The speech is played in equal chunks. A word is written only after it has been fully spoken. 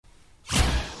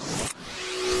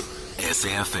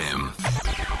SAFM.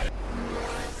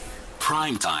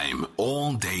 Prime time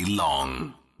all day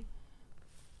long.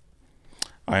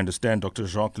 I understand Dr.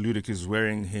 Jacques Ludic is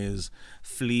wearing his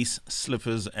fleece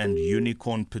slippers and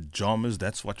unicorn pajamas.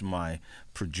 That's what my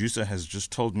producer has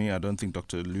just told me. I don't think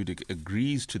Dr. Ludic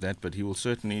agrees to that, but he will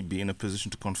certainly be in a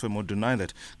position to confirm or deny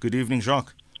that. Good evening,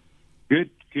 Jacques. Good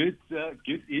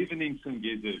evening,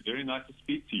 Sungeza. Very nice to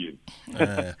speak to you.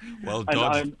 Well and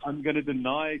done. I'm going to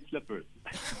deny slippers.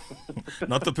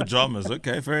 Not the pajamas.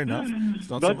 Okay, fair enough. It's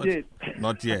Not so much. yet.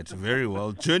 Not yet. Very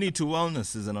well. Journey to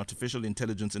Wellness is an artificial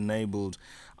intelligence-enabled,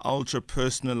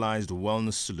 ultra-personalized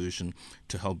wellness solution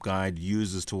to help guide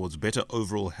users towards better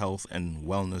overall health and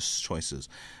wellness choices.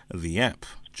 The app,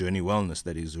 Journey Wellness,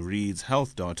 that is, reads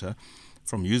health data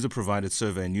from user-provided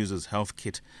survey and users' health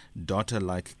kit data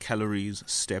like calories,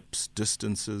 steps,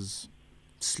 distances,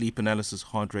 sleep analysis,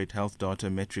 heart rate, health data,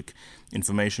 metric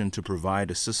information to provide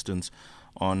assistance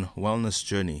on wellness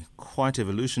journey. Quite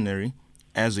evolutionary,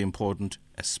 as important,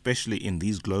 especially in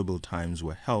these global times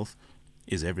where health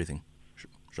is everything.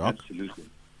 Jacques? Absolutely.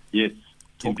 Yes,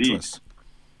 Talk indeed. to us.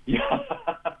 Yeah.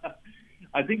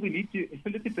 I think we need to, if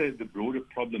we look at the broader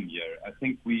problem here, I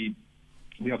think we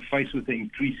are faced with an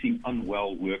increasing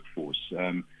unwell workforce.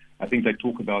 I think they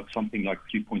talk about something like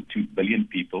 2.2 billion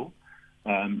people.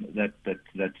 That's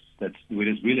where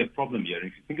there's really a problem here.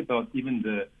 If you think about even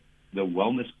the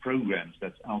wellness programs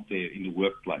that's out there in the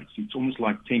workplace, it's almost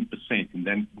like 10%, and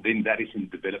then that is in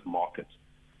developed markets.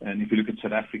 And if you look at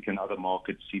South Africa and other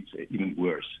markets, it's even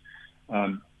worse.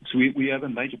 So we have a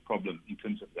major problem in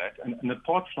terms of that. And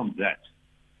apart from that,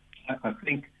 I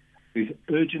think there's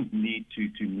urgent need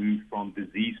to move from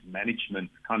disease management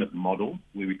kind of model,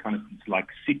 where we it's like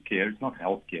sick care. It's not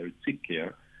health care, it's sick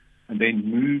care. And then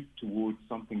move towards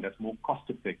something that's more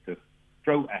cost-effective,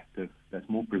 proactive, that's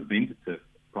more preventative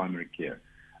primary care.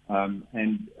 And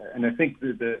I think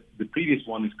the previous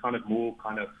one is more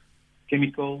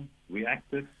chemical,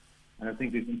 reactive, and I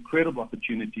think there's incredible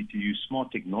opportunity to use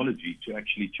smart technology to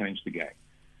actually change the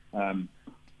game.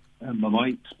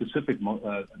 My specific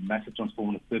massive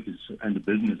transformative purpose and the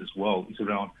business as well is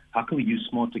around how can we use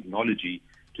smart technology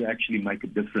to actually make a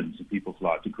difference in people's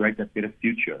lives, to create that better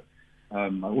future. I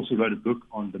also wrote a book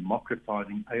on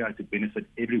democratizing AI to benefit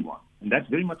everyone, and that's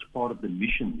very much part of the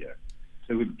mission here.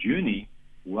 So with Journey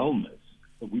Wellness,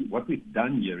 what we've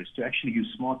done here is to actually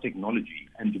use smart technology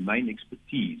and domain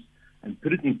expertise and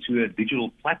put it into a digital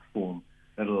platform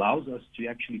that allows us to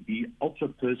actually be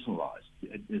ultra-personalized.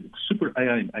 It's super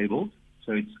AI-enabled,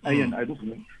 so it's AI-enabled.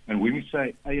 And when we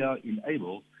say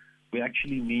AI-enabled, we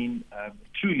actually mean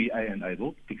truly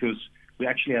AI-enabled, because we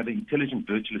actually have an intelligent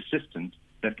virtual assistant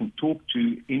that can talk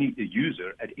to any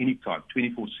user at any time,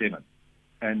 24/7,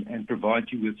 and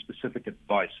provide you with specific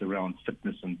advice around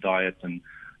fitness and diet and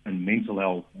mental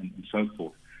health and so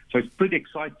forth. So it's pretty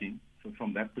exciting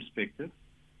from that perspective.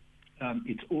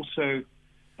 It's also,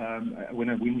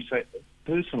 when we say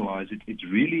personalize, it's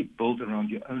really built around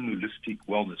your own holistic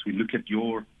wellness. We look at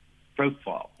your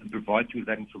profile and provide you with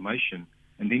that information,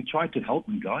 and then try to help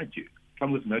and guide you,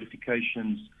 come with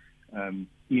notifications,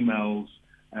 emails,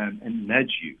 and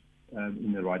nudge you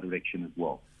in the right direction as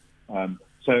well.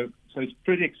 So it's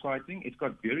pretty exciting. It's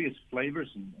got various flavors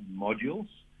and modules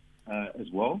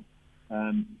as well.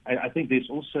 I think there's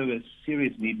also a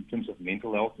serious need in terms of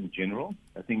mental health in general.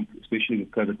 I think especially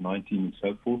with COVID-19 and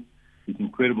so forth, there's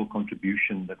incredible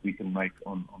contribution that we can make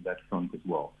on that front as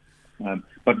well.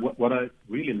 But what I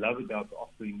really love about the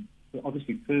offering,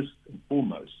 obviously first and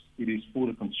foremost, it is for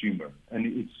the consumer,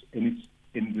 and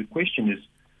the question is,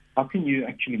 how can you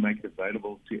actually make it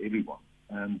available to everyone,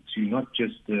 to not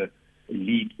just the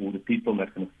elite or the people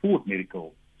that can afford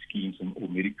medical schemes or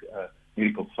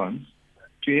medical funds,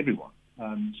 to everyone.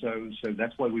 So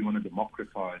that's why we want to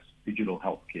democratize digital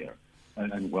healthcare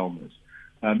and wellness.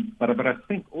 But I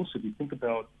think also, if you think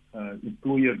about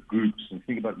employer groups and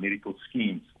think about medical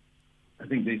schemes, I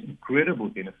think there's incredible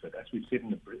benefit, as we've said in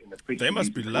the previous. They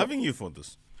must be loving you for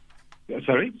this.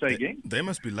 Sorry, say again. They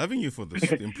must be loving you for this.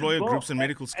 The employer groups and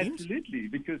medical schemes. Absolutely,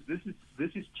 because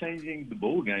this is changing the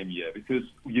ball game here. Because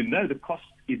the cost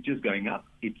is just going up.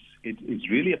 It's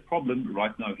really a problem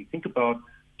right now. If you think about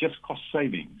just cost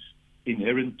savings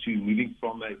inherent to moving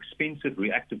from an expensive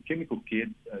reactive chemical care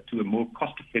to a more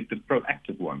cost-effective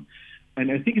proactive one.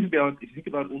 And I think if you think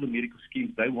about all the medical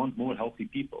schemes, they want more healthy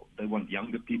people. They want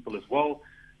younger people as well.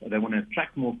 They want to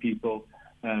attract more people.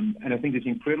 And I think there's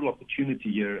incredible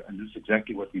opportunity here, and this is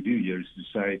exactly what we do here, is to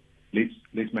say,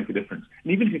 let's make a difference.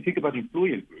 And even if you think about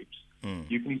employer groups,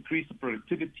 you can increase the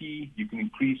productivity, you can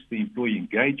increase the employee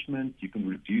engagement, you can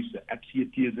reduce the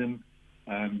absenteeism,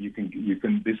 you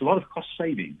can. There's a lot of cost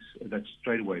savings that's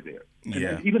straight away there.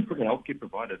 And even for the healthcare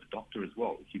provider, the doctor as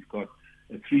well. If you've got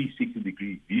a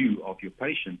 360-degree view of your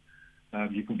patient,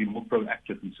 you can be more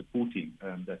proactive in supporting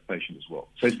that patient as well.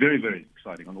 So it's very, very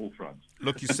exciting on all fronts.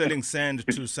 Look, you're selling sand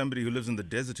to somebody who lives in the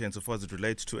desert here, insofar as it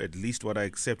relates to at least what I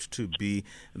accept to be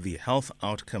the health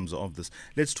outcomes of this.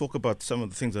 Let's talk about some of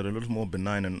the things that are a little more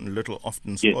benign and a little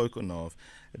often spoken of.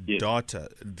 Data.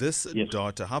 This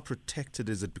data, how protected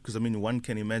is it? Because, I mean, one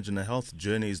can imagine a health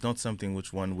journey is not something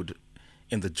which one would,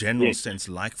 in the general sense,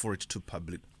 like for it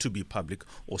to be public,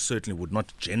 or certainly would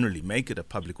not generally make it a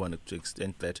public one, to the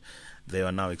extent that they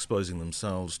are now exposing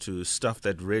themselves to stuff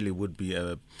that really would be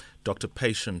a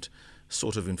doctor-patient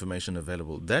sort of information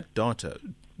available. That data,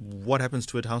 what happens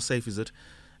to it? How safe is it?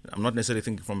 I'm not necessarily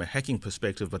thinking from a hacking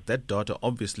perspective, but that data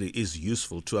obviously is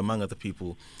useful to, among other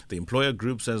people, the employer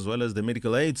groups as well as the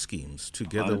medical aid schemes,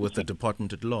 together 100%. with the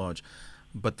department at large.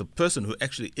 But the person who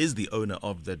actually is the owner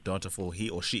of that data, for he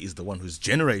or she is the one who's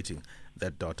generating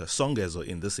that data, Songezo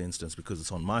in this instance, because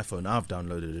it's on my phone, I've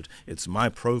downloaded it, it's my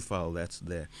profile that's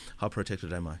there. How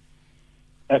protected am I?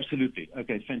 Absolutely.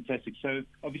 Okay, fantastic. So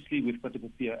obviously we've got the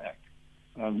PAPIA Act.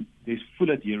 There's full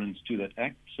adherence to that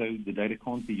act, so the data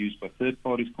can't be used by third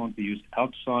parties, can't be used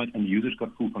outside, and users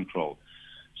got full control.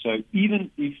 So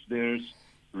even if there's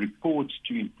reports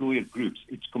to employer groups,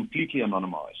 it's completely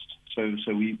anonymized.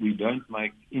 So we don't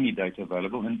make any data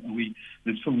available, and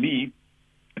for me,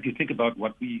 if you think about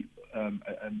what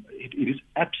it is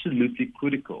absolutely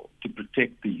critical to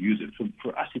protect the user.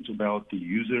 For us, it's about the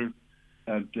user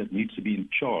that needs to be in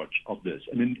charge of this.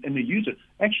 And the user,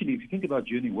 actually, if you think about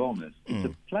Journey Wellness, it's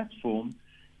a platform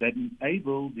that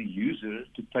enables the user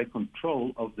to take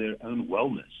control of their own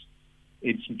wellness.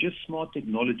 It's just smart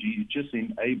technology, it's just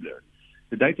an enabler.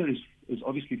 The data is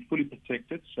obviously fully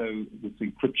protected, so with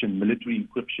encryption, military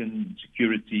encryption,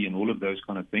 security, and all of those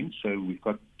kind of things. So we've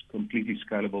got completely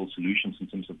scalable solutions in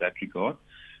terms of that regard.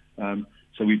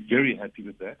 So we're very happy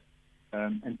with that.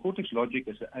 And Cortex Logic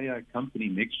as an AI company,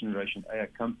 next generation AI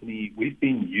company, we've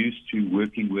been used to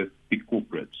working with big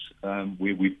corporates,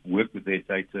 where we've worked with their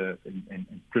data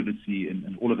and privacy,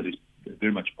 and all of it is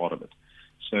very much part of it.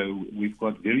 So we've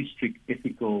got very strict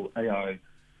ethical AI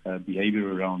behavior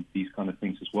around these kind of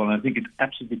things as well. And I think it's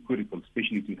absolutely critical,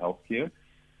 especially to healthcare.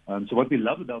 So what we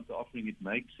love about the offering,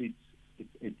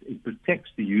 it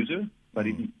protects the user, but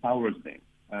it empowers them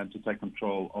to take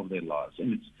control of their lives.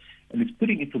 And it's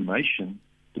putting information,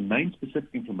 domain-specific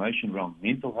information around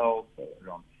mental health,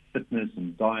 around fitness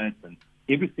and diet, and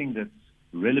everything that's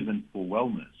relevant for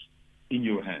wellness in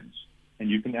your hands. And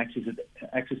you can access it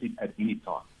at any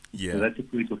time. Yeah. So that's a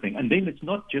critical thing. And then it's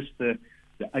not just the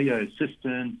AI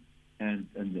assistant and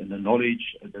the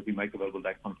knowledge that we make available,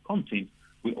 that kind of content.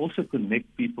 We also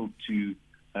connect people to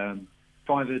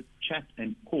private chat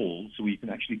and calls, so you can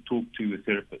actually talk to a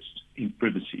therapist in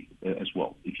privacy as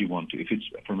well, if you want to. If it's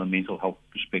from a mental health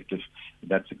perspective,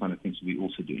 that's the kind of things we're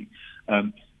also doing.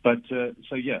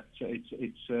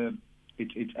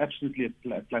 It's absolutely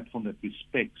a platform that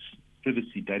respects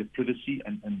privacy, data privacy,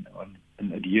 and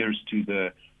adheres to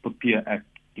the PAPIA Act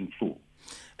in full.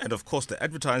 And of course, the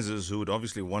advertisers who would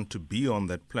obviously want to be on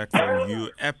that platform, you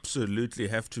absolutely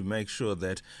have to make sure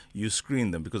that you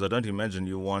screen them, because I don't imagine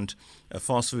you want a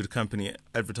fast food company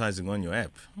advertising on your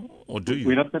app, or do you?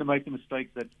 We're not going to make the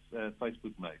mistake that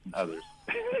Facebook made and others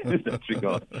in that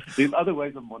regard. There's other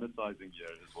ways of monetizing here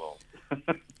as well.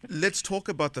 Let's talk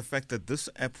about the fact that this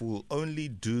app will only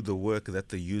do the work that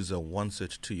the user wants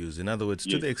it to use. In other words,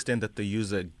 to the extent that the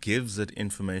user gives it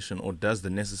information or does the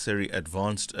necessary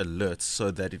advanced alerts so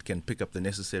that it can pick up the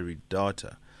necessary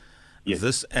data.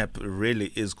 This app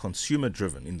really is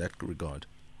consumer-driven in that regard.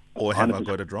 Or have 100%. I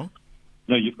got it wrong?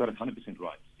 No, you've got it 100%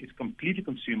 right. It's completely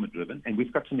consumer-driven, and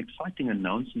we've got some exciting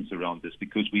announcements around this,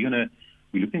 because we're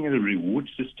looking at a reward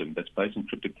system that's based on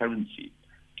cryptocurrency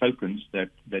tokens that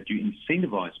you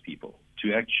incentivize people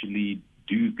to actually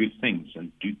do good things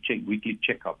and do weekly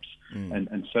checkups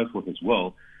and so forth as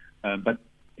well. But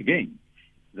again,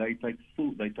 they take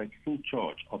full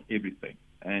charge of everything,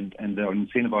 and they're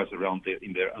incentivized around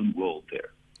in their own world there.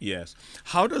 Yes.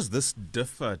 How does this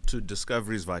differ to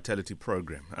Discovery's Vitality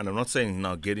program? And I'm not saying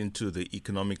now get into the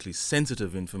economically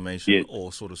sensitive information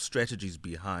or sort of strategies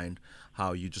behind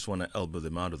how you just want to elbow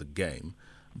them out of the game.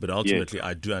 But ultimately,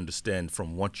 I do understand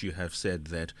from what you have said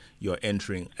that you're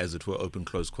entering, as it were, open,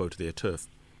 close quote, their turf.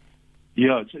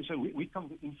 Yeah, so we come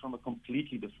in from a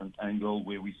completely different angle,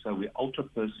 where we say we're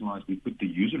ultra-personalized. We put the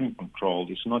user in control.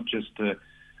 It's not just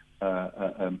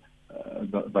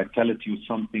Vitality or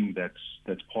something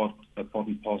that's part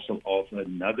and parcel of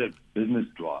another business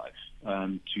drive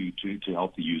to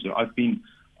help the user. I've been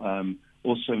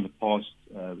also in the past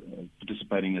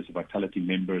participating as a Vitality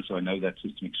member, so I know that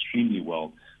system extremely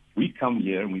well. We come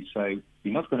here and we say,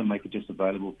 we're not going to make it just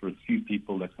available for a few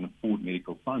people that can afford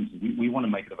medical funds. We want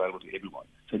to make it available to everyone.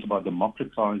 So it's about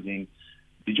democratizing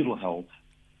digital health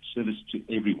service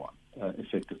to everyone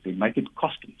effectively, make it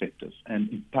cost effective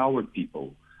and empower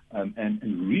people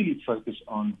and really focus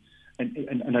on,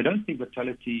 and I don't think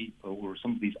Vitality or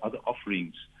some of these other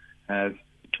offerings have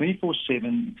 24/7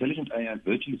 intelligent AI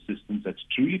virtual assistants that's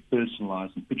truly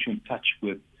personalized and puts you in touch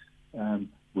with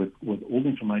all the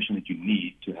information that you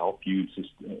need to help you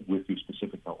with your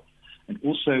specific health, and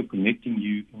also connecting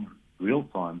you in real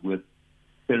time with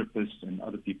therapists and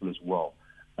other people as well.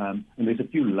 And there's a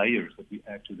few layers that we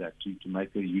add to that to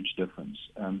make a huge difference.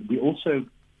 We also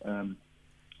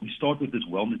we start with this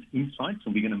wellness insights,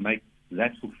 and we're going to make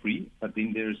that for free. But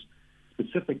then there's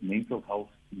specific mental health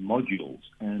modules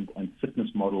and fitness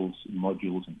modules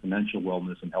and financial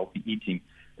wellness and healthy eating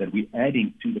that we're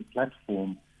adding to the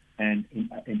platform and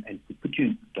to put you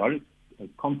in direct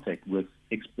contact with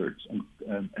experts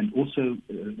and also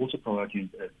provide you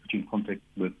put you in contact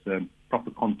with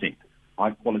proper content,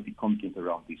 high quality content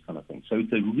around these kind of things. So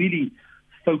it's a really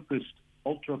focused,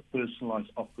 ultra personalized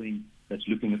offering that's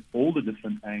looking at all the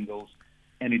different angles,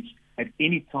 and it's at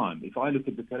any time. If I look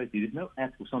at Vitality, there's no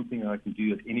app or something that I can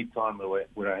do at any time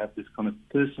where I have this kind of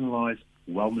personalized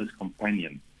wellness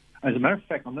companion. As a matter of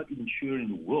fact, I'm not even sure in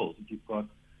the world that you've got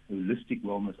a holistic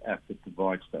wellness app that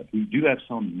provides that. We do have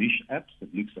some niche apps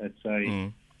that looks at,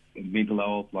 say, mental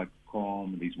health like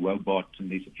Calm, and these Wellbot,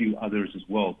 and there's a few others as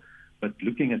well. But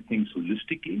looking at things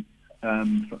holistically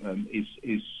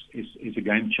is a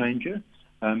game changer.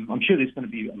 I'm sure there's going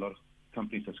to be a lot of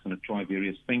companies that's going to try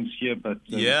various things here, but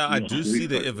I do see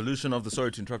the evolution of the,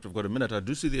 sorry to interrupt, I've got a minute, I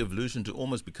do see the evolution to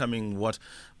almost becoming what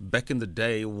back in the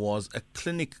day was a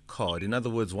clinic card. In other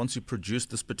words, once you produce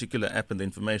this particular app and the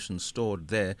information stored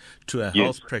there to a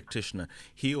health practitioner,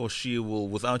 he or she will,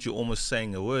 without you almost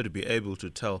saying a word, be able to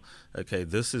tell, okay,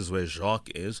 this is where Jacques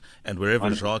is, and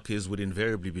wherever Jacques is would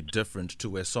invariably be different to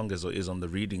where Songezo is on the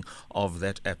reading of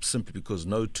that app, simply because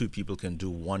no two people can do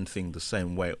one thing the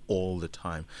same way all the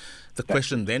time. The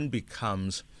question then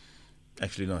becomes,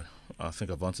 actually no, I think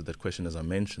I've answered that question as I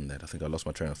mentioned that. I think I lost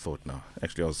my train of thought now.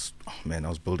 Actually, I was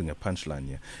building a punchline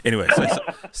here. Anyway,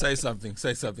 say something.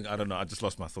 I don't know, I just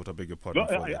lost my thought. I beg your pardon.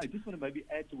 Well, I just want to maybe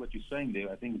add to what you're saying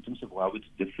there. I think in terms of how it's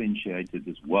differentiated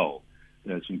as well,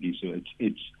 Sungiso,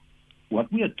 it's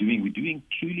what we are doing. We're doing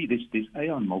truly, there's AI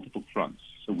on multiple fronts.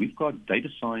 So we've got data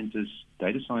scientists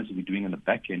that we're doing on the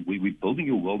back end. We're building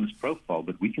your wellness profile,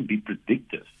 but we can be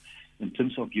predictive in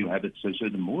terms of your habits. So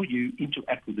the more you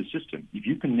interact with the system, if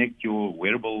you connect your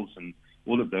wearables and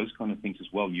all of those kind of things as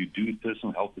well, you do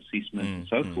personal health assessment and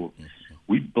so forth.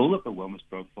 We build up a wellness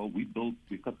profile. We've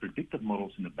got predictive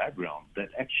models in the background that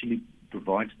actually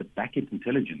provides the back-end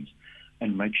intelligence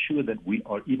and make sure that we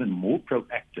are even more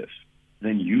proactive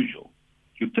than usual.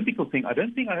 Your typical thing, I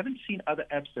haven't seen other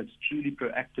apps that's truly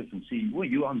proactive and see, well,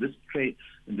 you're on this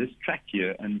track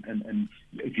here, and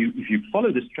if you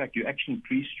follow this track, you actually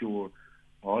increase your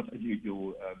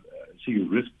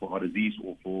risk for heart disease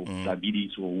or for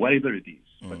diabetes or whatever it is.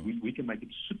 But we can make it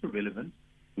super relevant,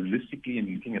 holistically, and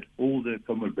looking at all the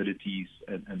comorbidities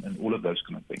and all of those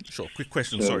kind of things. Sure. Quick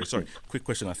question. Sorry. Quick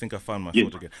question. I think I found my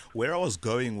thought again. Where I was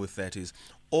going with that is,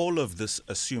 all of this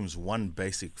assumes one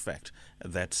basic fact,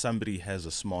 that somebody has a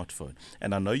smartphone.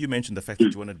 And I know you mentioned the fact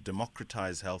that you want to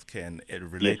democratize healthcare and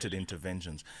related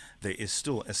interventions. There is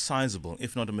still a sizable,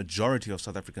 if not a majority, of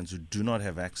South Africans who do not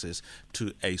have access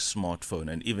to a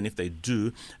smartphone. And even if they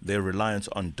do, their reliance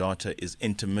on data is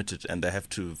intermittent, and they have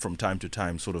to, from time to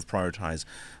time, sort of prioritize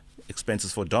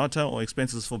expenses for data or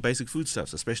expenses for basic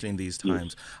foodstuffs, especially in these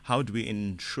times. How do we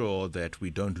ensure that we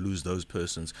don't lose those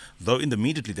persons? Though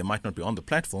immediately they might not be on the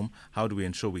platform, how do we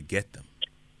ensure we get them?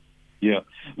 Yeah,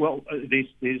 well,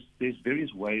 there's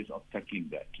various ways of tackling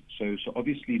that. So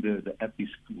obviously the app is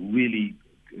really,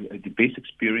 the best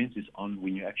experience is on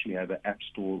when you actually have an App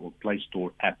Store or Play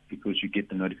Store app, because you get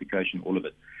the notification, all of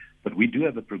it. But we do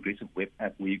have a progressive web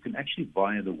app where you can actually,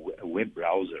 via a web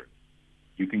browser,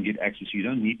 you can get access. You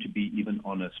don't need to be even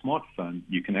on a smartphone.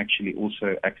 You can actually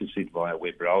also access it via a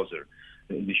web browser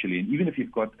initially. And even if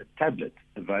you've got a tablet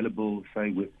available, say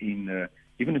within,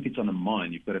 even if it's on a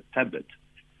mine, you've got a tablet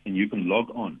and you can log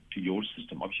on to your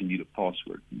system. Obviously, you need a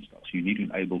password and stuff, so you need to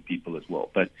enable people as well.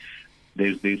 But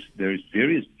there's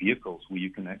various vehicles where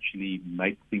you can actually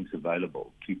make things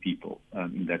available to people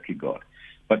in that regard.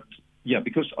 But yeah,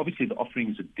 because obviously the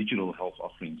offering is a digital health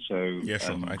offering, so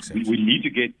we need to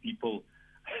get people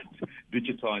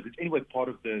digitized. It's anyway part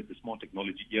of the smart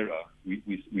technology era. We're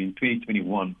in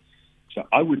 2021, So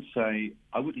I would say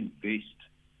I would invest,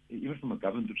 even from a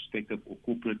government perspective or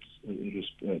corporate,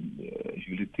 if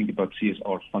you think about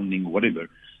CSR funding, whatever,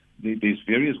 there's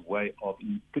various ways of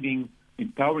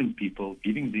empowering people,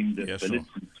 giving them the ability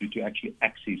to actually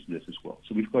access this as well.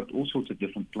 So we've got all sorts of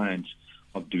different plans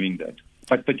of doing that.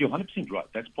 But you're 100% right.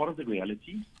 That's part of the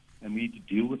reality, and we need to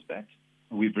deal with that.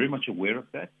 And we're very much aware of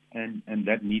that, and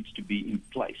that needs to be in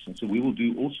place. And so we will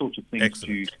do all sorts of things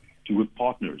with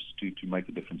partners to make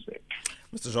a difference there.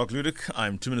 Mr. Jacques Ludick,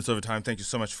 I'm 2 minutes over time. Thank you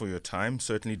so much for your time.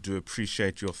 Certainly do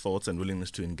appreciate your thoughts and willingness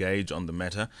to engage on the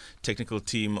matter. Technical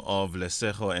team of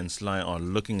Lesego and Sly are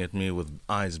looking at me with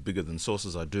eyes bigger than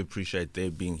saucers. I do appreciate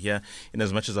their being here. In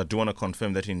as much as I do want to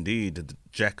confirm that indeed,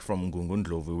 Jack from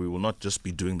Ngungundlovu, we will not just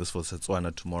be doing this for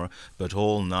Setswana tomorrow, but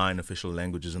all 9 official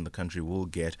languages in the country will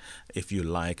get, if you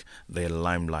like, their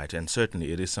limelight. And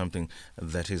certainly it is something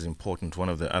that is important. One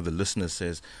of the other listeners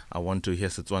says, I want to hear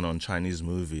Setswana on Chinese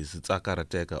movies. It's Akarateka.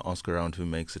 Ask around who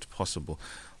makes it possible.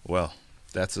 Well,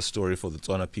 that's a story for the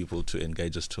Tswana people to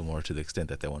engage us tomorrow to the extent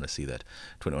that they want to see that.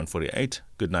 21:48.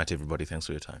 Good night, everybody. Thanks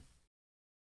for your time.